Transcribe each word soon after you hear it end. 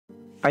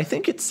I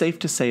think it's safe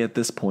to say at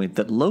this point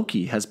that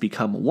Loki has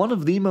become one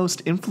of the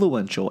most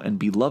influential and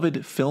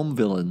beloved film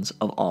villains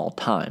of all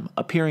time.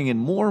 Appearing in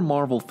more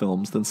Marvel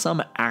films than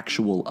some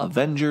actual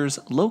Avengers,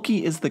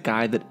 Loki is the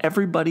guy that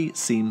everybody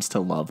seems to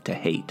love to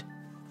hate.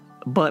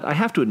 But I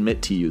have to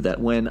admit to you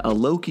that when a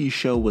Loki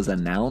show was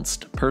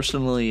announced,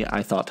 personally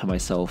I thought to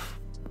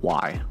myself,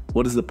 why?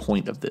 What is the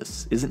point of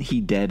this? Isn't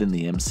he dead in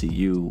the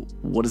MCU?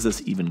 What is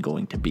this even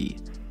going to be?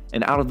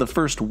 And out of the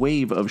first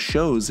wave of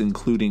shows,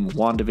 including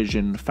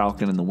WandaVision,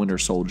 Falcon and the Winter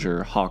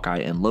Soldier, Hawkeye,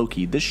 and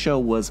Loki, this show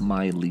was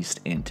my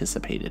least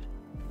anticipated.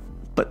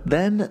 But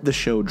then the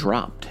show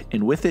dropped,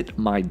 and with it,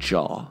 my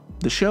jaw.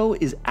 The show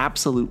is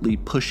absolutely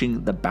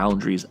pushing the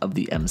boundaries of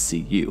the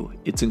MCU.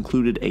 It's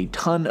included a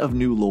ton of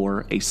new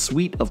lore, a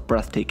suite of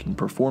breathtaking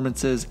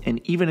performances,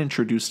 and even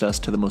introduced us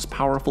to the most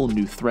powerful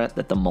new threat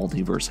that the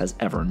multiverse has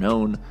ever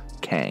known,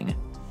 Kang.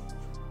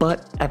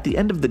 But at the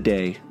end of the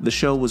day, the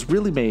show was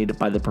really made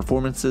by the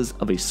performances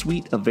of a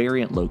suite of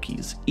variant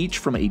Lokis, each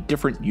from a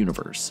different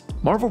universe.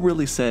 Marvel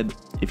really said,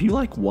 if you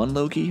like one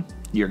Loki,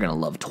 you're gonna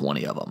love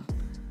 20 of them.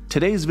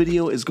 Today's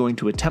video is going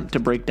to attempt to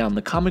break down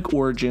the comic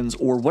origins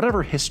or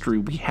whatever history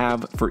we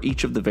have for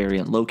each of the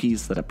variant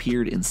Lokis that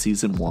appeared in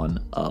Season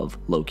 1 of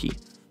Loki.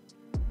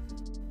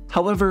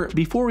 However,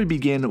 before we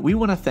begin, we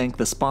want to thank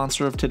the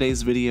sponsor of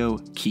today's video,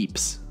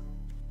 Keeps.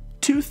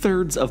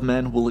 2/3 of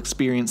men will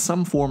experience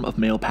some form of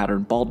male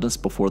pattern baldness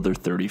before they're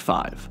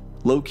 35.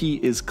 Loki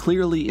is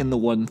clearly in the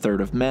 1/3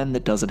 of men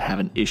that doesn't have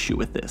an issue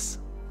with this.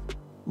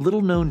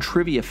 Little known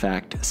trivia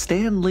fact,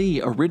 Stan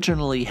Lee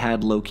originally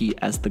had Loki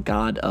as the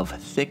god of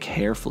thick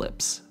hair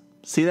flips.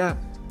 See that?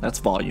 That's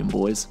volume,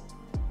 boys.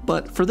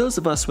 But for those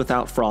of us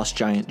without frost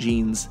giant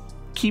genes,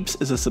 Keeps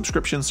is a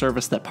subscription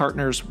service that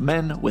partners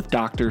men with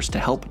doctors to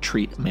help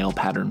treat male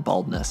pattern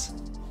baldness.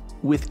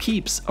 With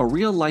Keeps, a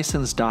real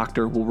licensed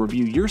doctor will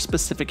review your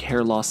specific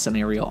hair loss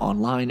scenario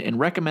online and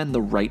recommend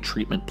the right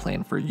treatment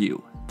plan for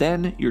you.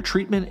 Then, your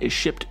treatment is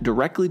shipped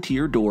directly to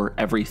your door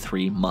every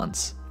 3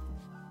 months.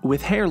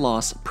 With hair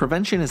loss,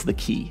 prevention is the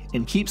key,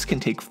 and Keeps can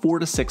take 4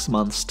 to 6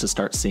 months to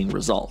start seeing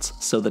results,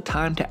 so the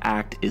time to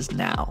act is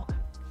now.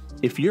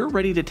 If you're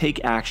ready to take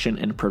action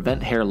and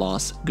prevent hair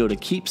loss, go to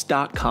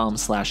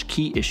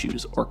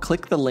keeps.com/keyissues or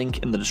click the link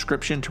in the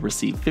description to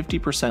receive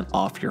 50%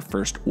 off your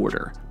first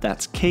order.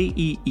 That's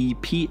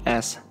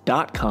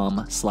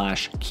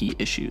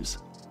keeps.com/keyissues.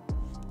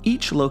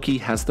 Each Loki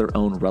has their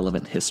own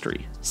relevant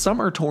history.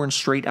 Some are torn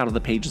straight out of the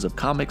pages of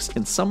comics,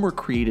 and some were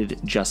created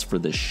just for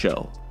this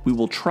show. We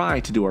will try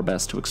to do our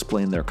best to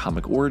explain their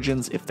comic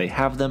origins if they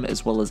have them,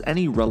 as well as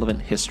any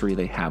relevant history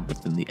they have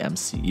within the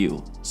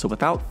MCU. So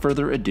without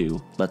further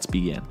ado, let's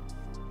begin.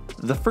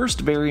 The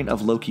first variant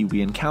of Loki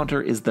we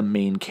encounter is the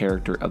main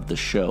character of the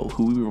show,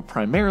 who we will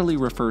primarily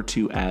refer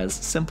to as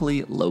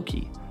simply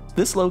Loki.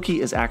 This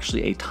Loki is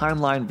actually a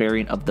timeline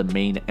variant of the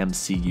main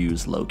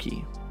MCU's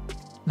Loki.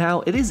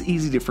 Now, it is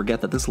easy to forget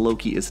that this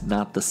Loki is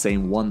not the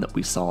same one that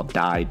we saw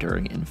die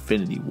during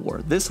Infinity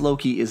War. This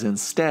Loki is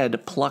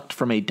instead plucked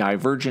from a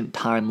divergent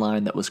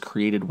timeline that was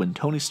created when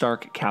Tony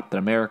Stark, Captain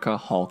America,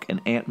 Hulk,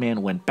 and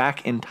Ant-Man went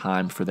back in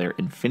time for their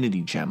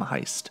Infinity Gem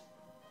heist.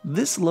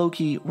 This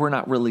Loki we're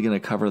not really going to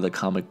cover the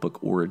comic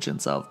book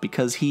origins of,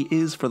 because he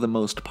is for the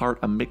most part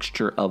a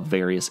mixture of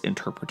various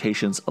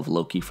interpretations of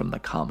Loki from the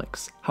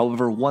comics.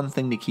 However, one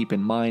thing to keep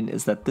in mind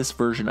is that this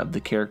version of the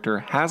character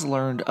has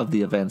learned of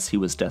the events he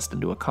was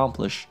destined to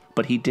accomplish,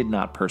 but he did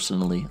not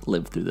personally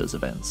live through those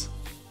events.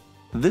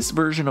 This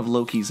version of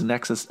Loki's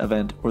Nexus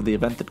event, or the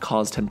event that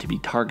caused him to be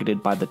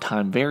targeted by the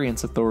Time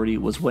Variance Authority,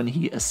 was when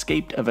he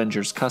escaped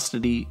Avengers'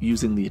 custody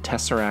using the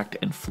Tesseract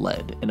and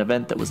fled, an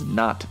event that was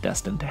not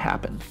destined to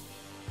happen.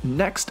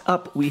 Next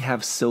up, we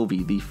have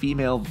Sylvie, the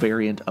female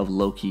variant of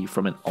Loki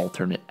from an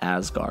alternate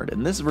Asgard,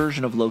 and this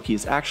version of Loki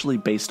is actually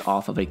based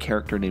off of a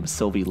character named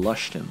Sylvie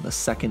Lushton, the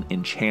second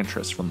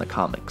Enchantress from the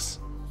comics.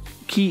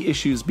 Key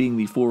Issues, being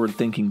the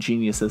forward-thinking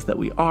geniuses that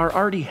we are,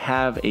 already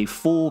have a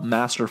full,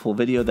 masterful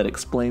video that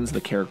explains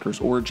the character's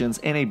origins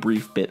and a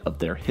brief bit of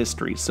their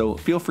history, so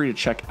feel free to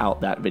check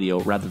out that video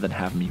rather than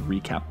have me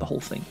recap the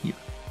whole thing here.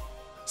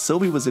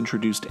 Sylvie was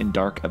introduced in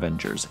Dark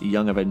Avengers,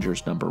 Young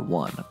Avengers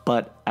 #1,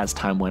 but as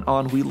time went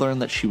on, we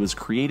learned that she was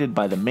created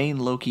by the main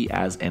Loki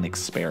as an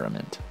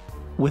experiment.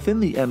 Within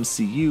the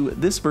MCU,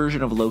 this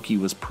version of Loki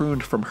was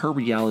pruned from her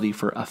reality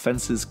for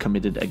offenses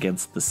committed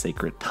against the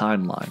sacred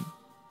timeline.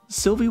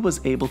 Sylvie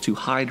was able to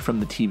hide from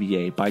the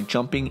TVA by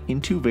jumping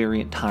into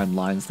variant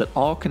timelines that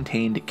all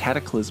contained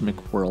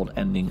cataclysmic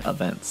world-ending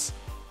events.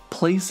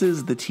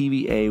 Places the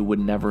TVA would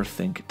never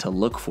think to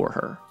look for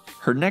her.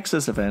 Her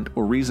Nexus event,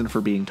 or reason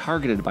for being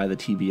targeted by the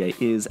TVA,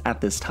 is,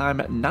 at this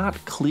time,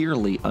 not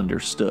clearly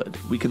understood.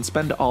 We can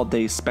spend all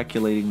day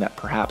speculating that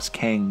perhaps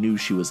Kang knew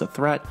she was a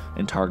threat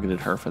and targeted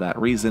her for that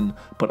reason,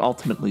 but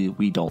ultimately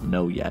we don't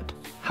know yet.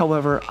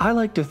 However, I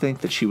like to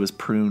think that she was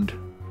pruned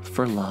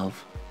for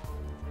love.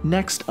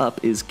 Next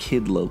up is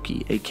Kid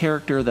Loki, a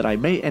character that I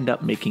may end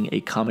up making a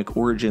comic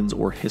origins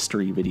or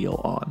history video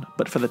on,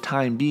 but for the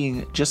time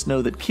being, just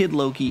know that Kid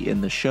Loki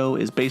in the show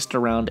is based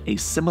around a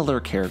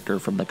similar character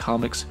from the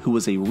comics who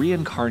was a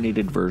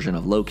reincarnated version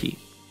of Loki.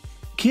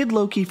 Kid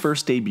Loki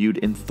first debuted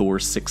in Thor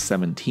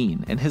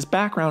 617, and his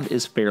background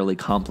is fairly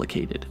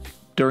complicated.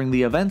 During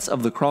the events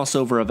of the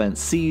crossover event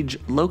Siege,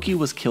 Loki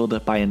was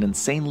killed by an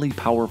insanely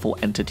powerful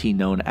entity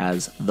known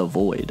as the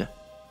Void.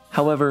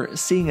 However,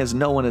 seeing as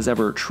no one is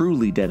ever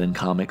truly dead in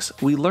comics,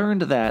 we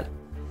learned that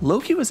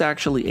Loki was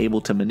actually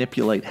able to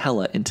manipulate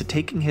Hela into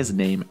taking his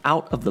name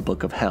out of the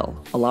Book of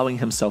Hell, allowing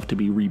himself to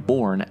be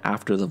reborn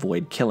after the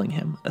Void killing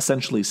him,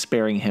 essentially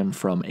sparing him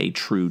from a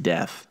true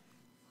death.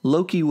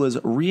 Loki was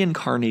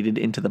reincarnated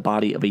into the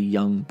body of a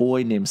young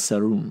boy named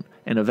Sarun,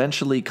 and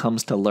eventually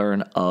comes to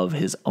learn of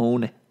his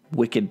own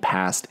wicked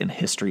past and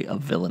history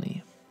of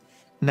villainy.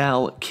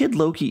 Now, Kid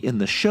Loki in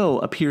the show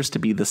appears to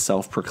be the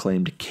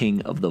self-proclaimed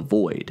King of the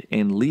Void,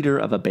 and leader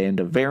of a band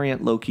of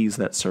variant Lokis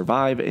that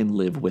survive and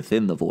live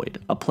within the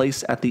Void, a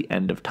place at the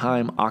end of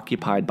time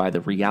occupied by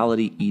the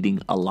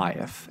reality-eating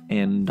Alioth,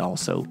 and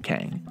also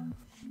Kang.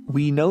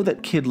 We know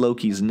that Kid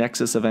Loki's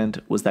Nexus event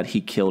was that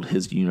he killed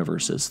his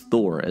universe's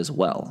Thor as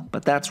well,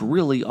 but that's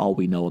really all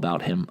we know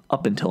about him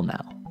up until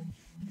now.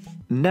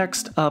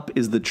 Next up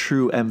is the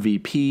true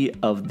MVP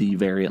of the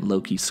variant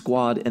Loki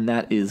squad, and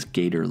that is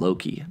Gator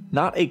Loki.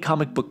 Not a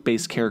comic book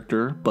based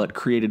character, but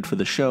created for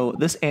the show,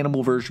 this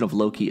animal version of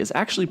Loki is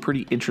actually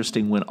pretty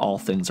interesting when all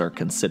things are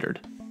considered.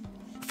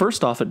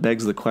 First off, it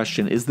begs the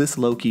question, is this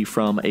Loki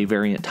from a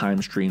variant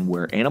time stream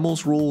where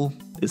animals rule?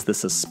 Is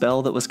this a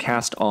spell that was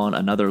cast on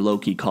another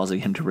Loki causing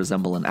him to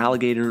resemble an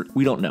alligator?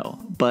 We don't know,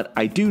 but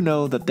I do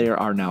know that there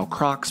are now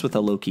Crocs with a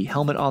Loki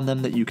helmet on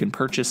them that you can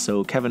purchase,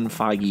 so Kevin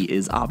Feige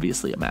is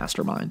obviously a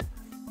mastermind.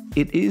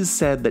 It is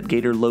said that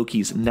Gator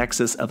Loki's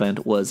Nexus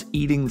event was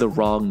eating the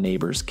wrong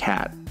neighbor's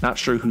cat. Not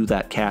sure who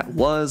that cat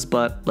was,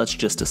 but let's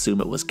just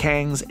assume it was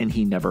Kang's and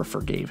he never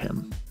forgave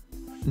him.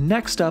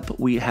 Next up,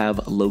 we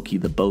have Loki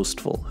the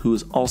Boastful, who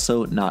is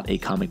also not a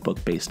comic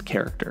book based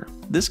character.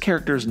 This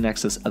character's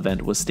Nexus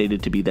event was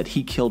stated to be that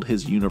he killed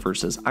his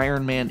universe's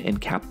Iron Man and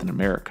Captain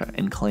America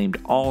and claimed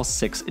all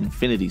 6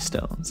 Infinity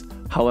Stones.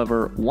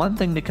 However, one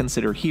thing to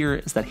consider here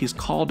is that he's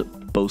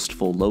called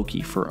Boastful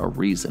Loki for a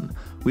reason.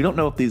 We don't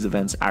know if these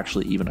events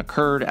actually even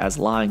occurred, as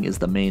lying is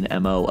the main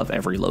MO of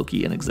every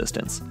Loki in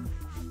existence.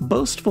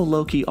 Boastful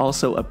Loki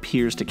also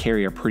appears to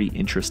carry a pretty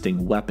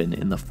interesting weapon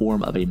in the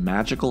form of a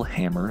magical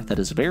hammer that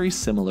is very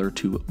similar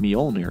to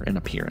Mjolnir in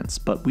appearance,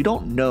 but we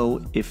don't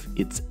know if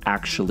it's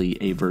actually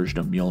a version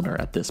of Mjolnir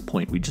at this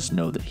point. We just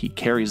know that he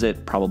carries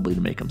it, probably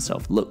to make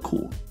himself look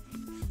cool.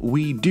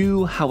 We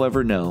do,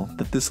 however, know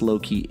that this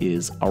Loki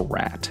is a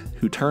rat,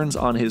 who turns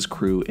on his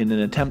crew in an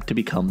attempt to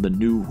become the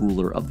new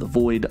ruler of the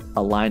Void,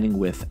 aligning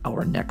with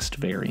our next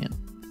variant.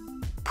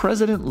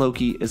 President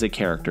Loki is a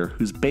character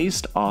who's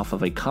based off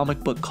of a comic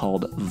book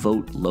called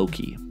Vote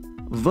Loki.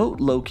 Vote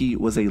Loki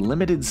was a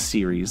limited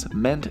series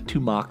meant to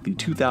mock the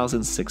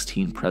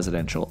 2016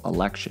 presidential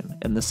election,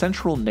 and the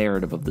central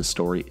narrative of the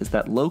story is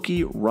that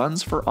Loki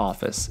runs for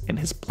office, and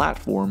his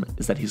platform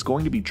is that he's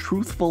going to be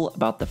truthful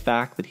about the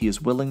fact that he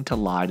is willing to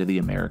lie to the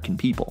American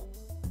people.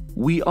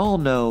 We all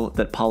know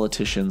that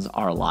politicians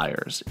are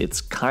liars.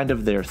 It's kind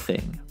of their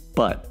thing.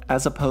 But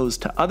as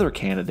opposed to other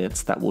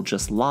candidates that will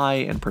just lie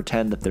and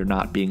pretend that they're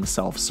not being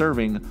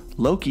self-serving,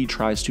 Loki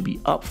tries to be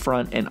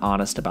upfront and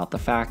honest about the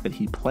fact that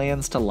he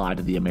plans to lie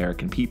to the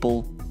American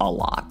people a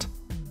lot.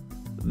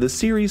 The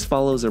series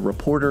follows a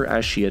reporter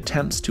as she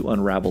attempts to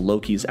unravel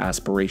Loki's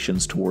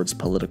aspirations towards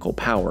political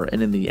power,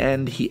 and in the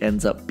end he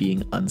ends up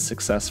being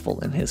unsuccessful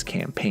in his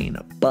campaign,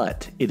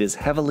 but it is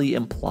heavily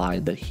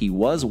implied that he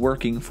was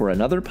working for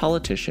another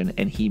politician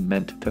and he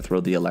meant to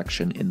throw the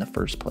election in the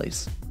first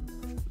place.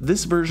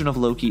 This version of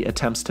Loki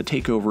attempts to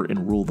take over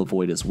and rule the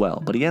Void as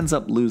well, but he ends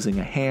up losing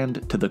a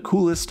hand to the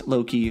coolest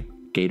Loki,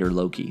 Gator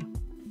Loki.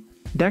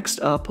 Next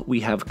up,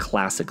 we have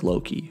Classic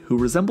Loki, who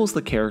resembles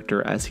the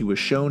character as he was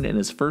shown in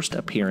his first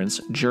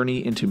appearance,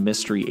 Journey into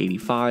Mystery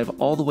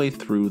 85, all the way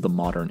through the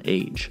modern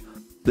age.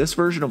 This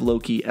version of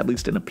Loki, at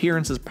least in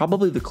appearance, is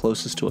probably the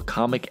closest to a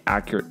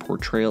comic-accurate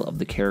portrayal of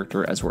the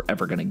character as we're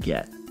ever gonna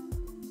get.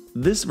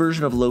 This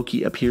version of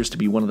Loki appears to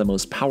be one of the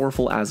most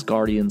powerful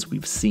Asgardians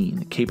we've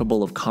seen,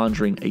 capable of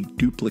conjuring a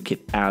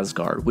duplicate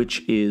Asgard,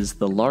 which is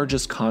the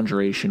largest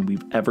conjuration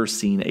we've ever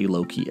seen a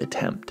Loki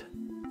attempt.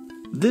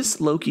 This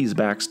Loki's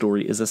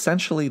backstory is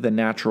essentially the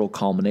natural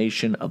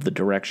culmination of the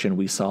direction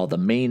we saw the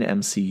main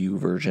MCU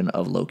version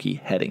of Loki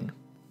heading.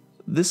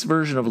 This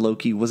version of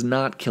Loki was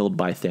not killed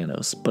by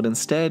Thanos, but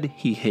instead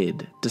he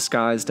hid,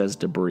 disguised as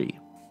debris.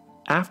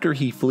 After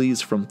he flees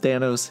from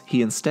Thanos,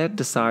 he instead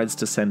decides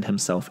to send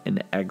himself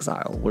into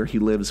exile, where he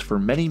lives for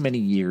many, many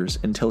years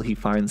until he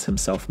finds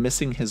himself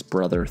missing his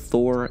brother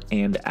Thor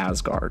and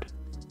Asgard.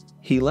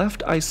 He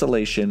left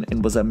isolation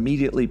and was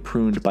immediately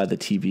pruned by the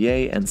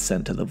TVA and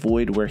sent to the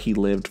Void, where he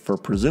lived for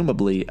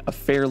presumably a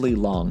fairly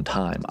long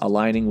time,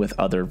 aligning with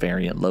other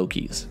variant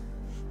Lokis.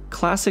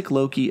 Classic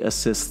Loki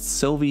assists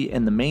Sylvie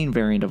and the main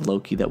variant of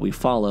Loki that we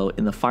follow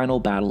in the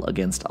final battle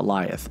against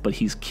Alioth, but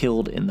he's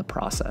killed in the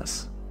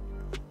process.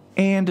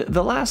 And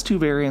the last two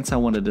variants I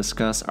want to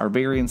discuss are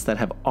variants that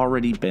have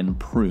already been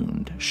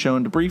pruned,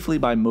 shown briefly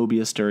by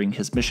Mobius during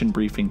his mission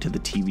briefing to the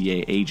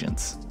TVA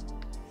agents.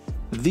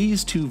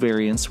 These two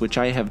variants, which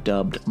I have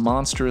dubbed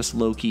Monstrous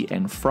Loki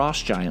and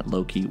Frost Giant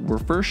Loki, were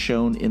first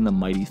shown in the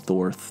Mighty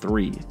Thor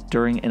 3,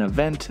 during an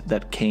event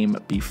that came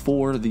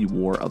before the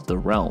War of the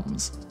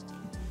Realms.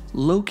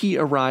 Loki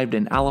arrived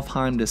in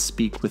Alfheim to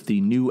speak with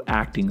the new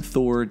acting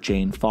Thor,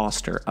 Jane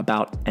Foster,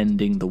 about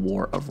ending the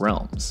War of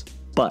Realms.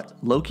 But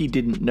Loki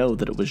didn't know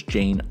that it was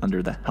Jane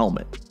under the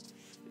helmet.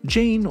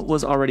 Jane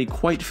was already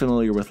quite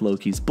familiar with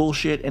Loki's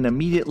bullshit and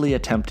immediately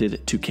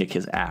attempted to kick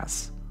his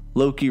ass.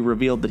 Loki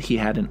revealed that he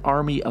had an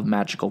army of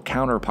magical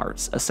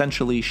counterparts,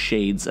 essentially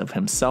shades of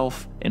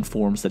himself in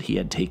forms that he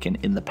had taken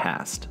in the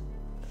past.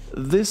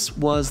 This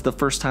was the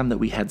first time that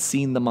we had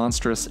seen the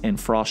monstrous and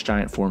frost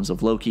giant forms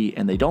of Loki,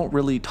 and they don't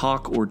really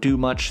talk or do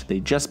much, they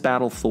just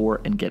battle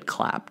Thor and get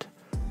clapped.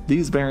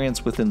 These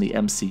variants within the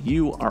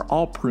MCU are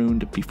all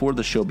pruned before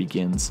the show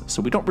begins,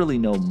 so we don't really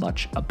know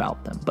much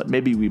about them, but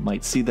maybe we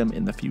might see them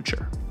in the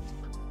future.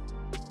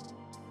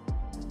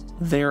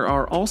 There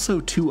are also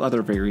two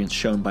other variants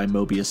shown by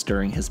Mobius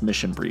during his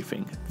mission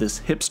briefing. This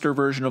hipster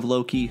version of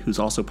Loki, who's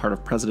also part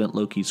of President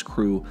Loki's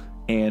crew,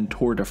 and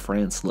Tour de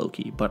France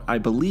Loki, but I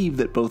believe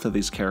that both of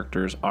these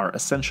characters are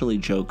essentially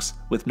jokes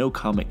with no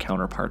comic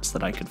counterparts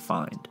that I could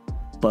find.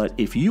 But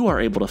if you are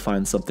able to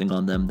find something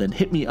on them, then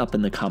hit me up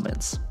in the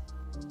comments.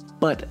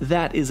 But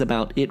that is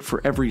about it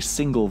for every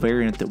single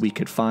variant that we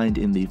could find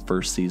in the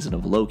first season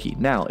of Loki.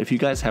 Now, if you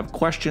guys have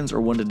questions or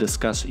want to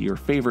discuss your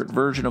favorite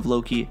version of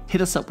Loki, hit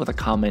us up with a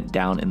comment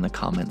down in the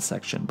comment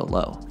section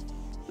below.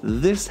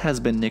 This has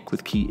been Nick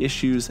with Key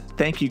Issues.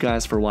 Thank you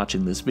guys for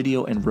watching this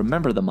video, and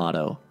remember the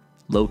motto,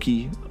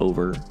 Loki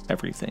over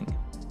everything.